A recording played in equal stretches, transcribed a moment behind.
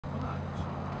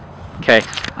Okay,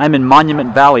 I'm in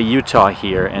Monument Valley, Utah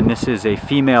here, and this is a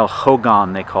female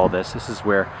hogan, they call this. This is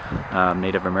where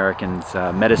Native Americans,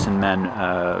 medicine men,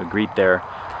 greet their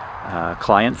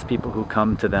clients, people who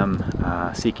come to them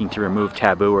seeking to remove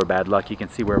taboo or bad luck. You can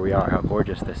see where we are, how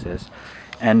gorgeous this is.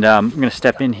 And I'm going to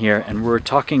step in here, and we're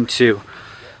talking to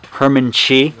Herman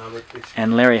Chi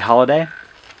and Larry Holiday.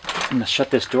 I'm going to shut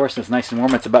this door so it's nice and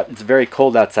warm. It's very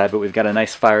cold outside, but we've got a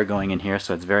nice fire going in here,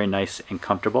 so it's very nice and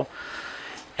comfortable.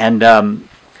 And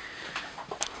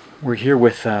we're here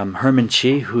with Herman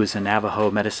Chi, who's a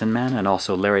Navajo medicine man, and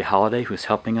also Larry Holiday, who's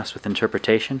helping us with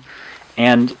interpretation.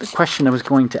 And the question I was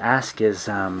going to ask is,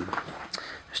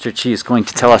 Mr. Chi is going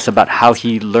to tell us about how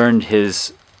he learned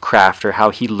his craft, or how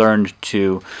he learned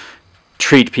to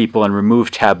treat people and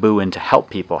remove taboo and to help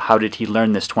people. How did he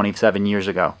learn this 27 years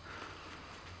ago?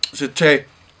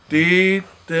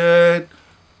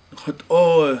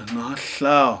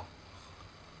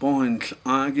 Bohin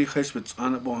agi khesbets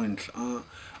ana bohin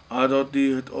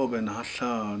adoti het oben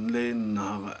hasa len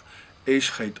na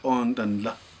ish khait on dan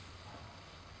la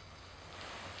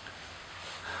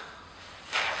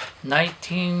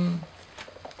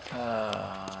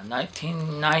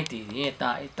 1990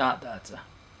 ita that's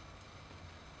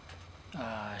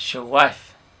she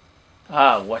wife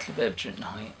what the baby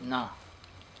no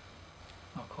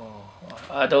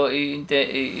ado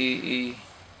inte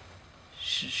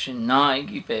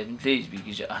شناعي بنتليج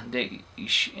بيجي عندي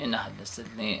إيش إنه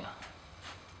لسلني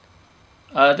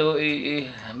هذا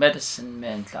medicine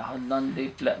man لهالن دي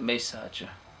بلا message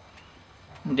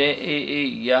ده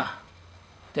يا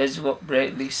that's what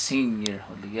Bradley Senior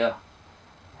هوليا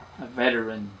a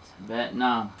veteran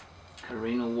Vietnam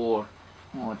Korean War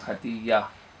وتحدي يا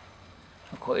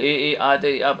أكو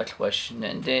هذا أبد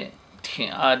وشن ده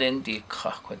تين هذا دي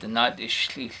خا كده ناد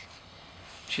إشليل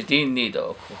شدين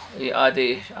نيدوكو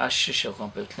آدي أشيشكم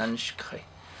بتلانشكي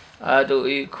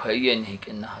آدو كوين هيك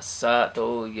إنها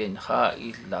ساتو ينخا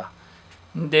إلا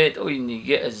نديت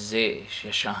نيجي الزي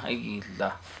شاشا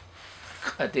إلا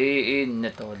آدي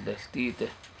نتو للتيت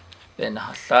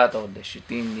بينها ساتو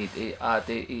لشدين نيد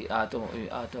آدي آدو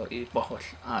بحول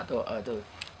آدو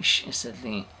إيش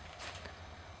إسلين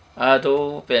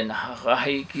آدو بينها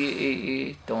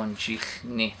غايكي تونجيل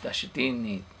نيد شدين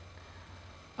نيد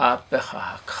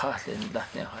أبخا خالن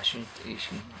لاتن خاشين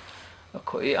إيشين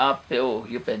أكو أبي أو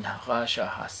يبين غاشا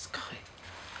هاسكخي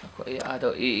أكو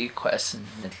أدو كويسن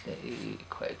نتلي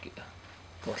كويكي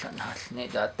طولن هالني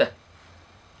دات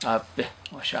أبي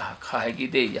وشا خايجي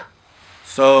ديا.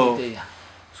 So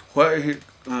what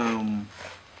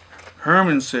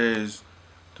Herman says,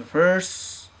 the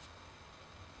first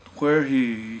where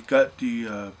he got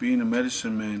the being a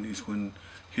medicine man is when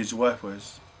his wife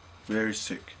was very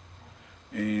sick.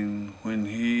 And when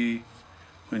he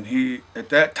at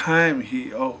that time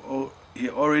he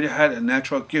already had a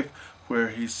natural gift where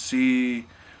he see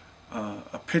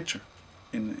a picture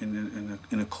in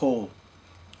a coal.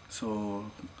 So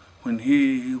when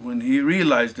he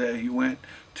realized that, he went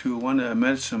to one of the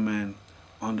medicine men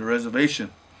on the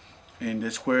reservation, and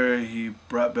that's where he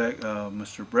brought back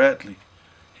Mr. Bradley.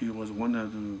 He was one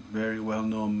of the very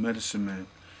well-known medicine men.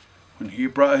 When he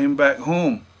brought him back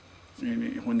home,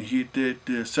 and when he did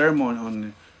the ceremony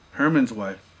on Herman's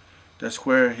wife, that's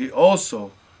where he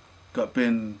also got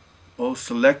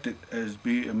selected as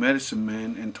be a medicine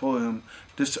man, and told him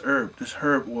this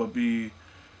herb will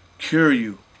cure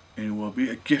you, and it will be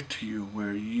a gift to you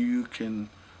where you can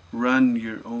run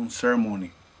your own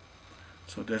ceremony.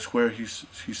 So that's where he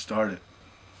started.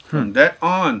 From that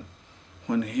on,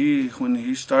 when he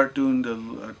started doing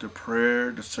the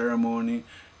prayer, the ceremony,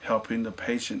 helping the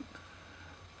patient.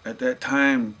 At that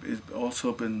time, it's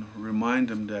also been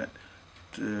remind him that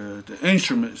the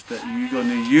instruments that you're going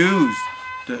to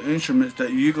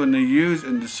use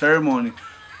in the ceremony,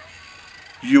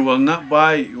 you will not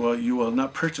buy, you will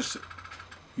not purchase it.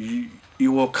 It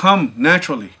will come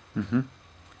naturally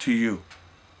to you,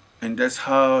 and that's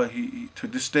how to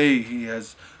this day he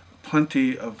has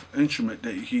plenty of instrument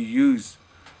that he used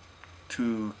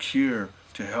to cure,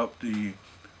 to help the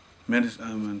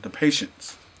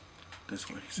patients. That's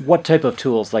what he said. What type of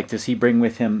tools? Like, does he bring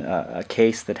with him a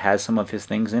case that has some of his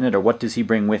things in it, or what does he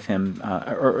bring with him?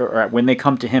 Or when they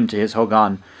come to him, to his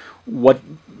hogan, what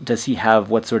does he have?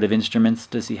 What sort of instruments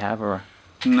does he have? Or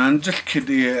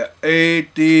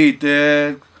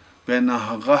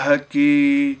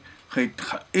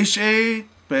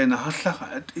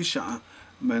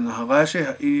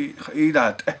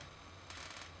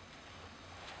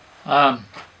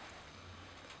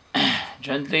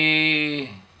gently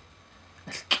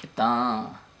الكتان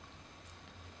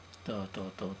تو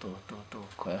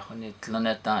كوي خني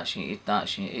تلنا تاشي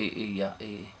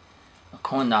إي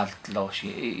Konaltlo shi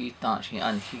itan shi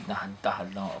anhi na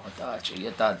handahlo da chi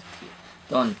yata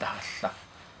don dahla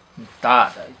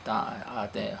da da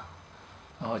ade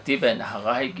o tiben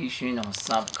hagai gi shi no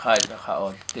sab khai da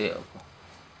ha te o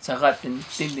sagat tin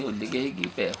tilli ulige gi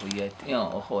pe ho yet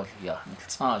o ho ya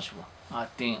tsajwa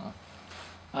atin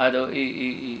ado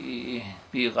i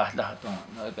bi gahla don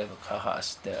no be ka ha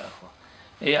ste ho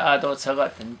ado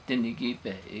sagat tin gi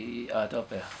pe ado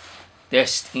pe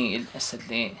destin il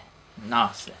eselin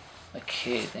nase a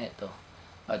kid eto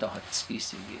ado hat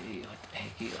spisi i hat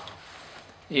hegi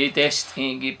o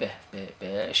destin gi be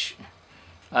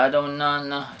ado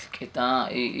nana kita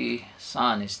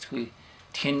sanis tui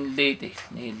tin lady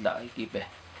ni la gi be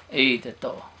de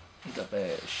to ida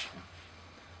be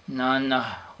nana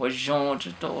wajon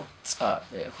to tsa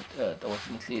be to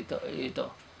ni to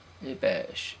ito be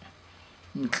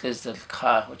ntles del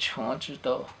kha ho chon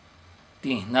to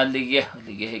ti na lige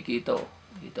hegi to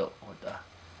ito oda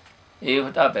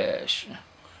oda besh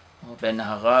o ben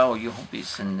haga o yo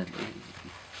bisenle.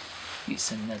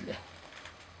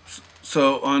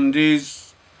 So on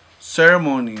these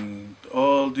ceremony,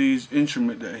 all these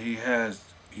instruments that he has,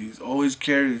 he's always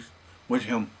carries with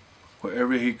him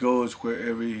wherever he goes,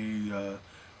 wherever he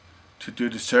to do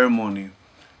the ceremony.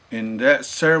 In that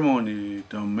ceremony,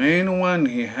 the main one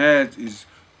he has is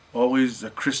always a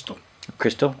crystal.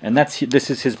 Crystal, and this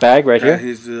is his bag right here.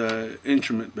 His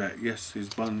instrument bag, yes, his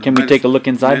bundle. Can we take a look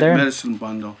inside there? Medicine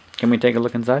bundle. Can we take a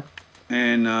look inside?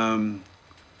 And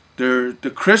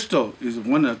the crystal is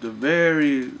one of the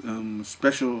very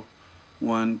special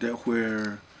one that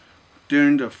where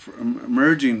during the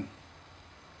emerging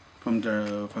from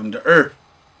the earth,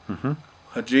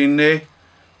 Hajine,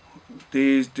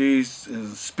 these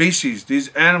species, these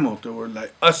animals that were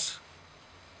like us,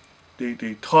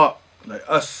 they talk like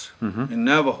us in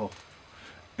Navajo,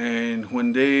 and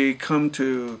when they come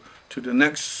to the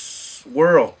next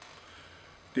world,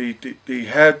 they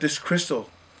have this crystal.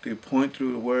 They point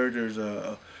through where there's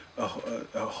a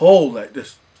hole like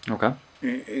this. Okay.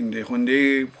 And when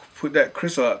they put that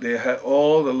crystal out, they had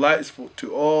all the lights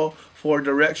to all 4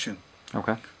 directions.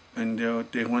 Okay. And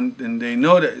they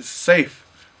know that it's safe,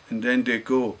 and then they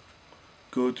go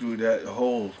through that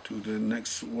hole to the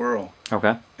next world.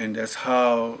 Okay. And that's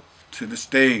how, to this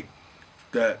day,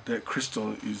 that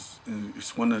crystal is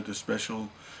one of the special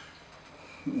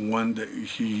one that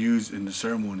he used in the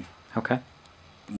ceremony. Okay.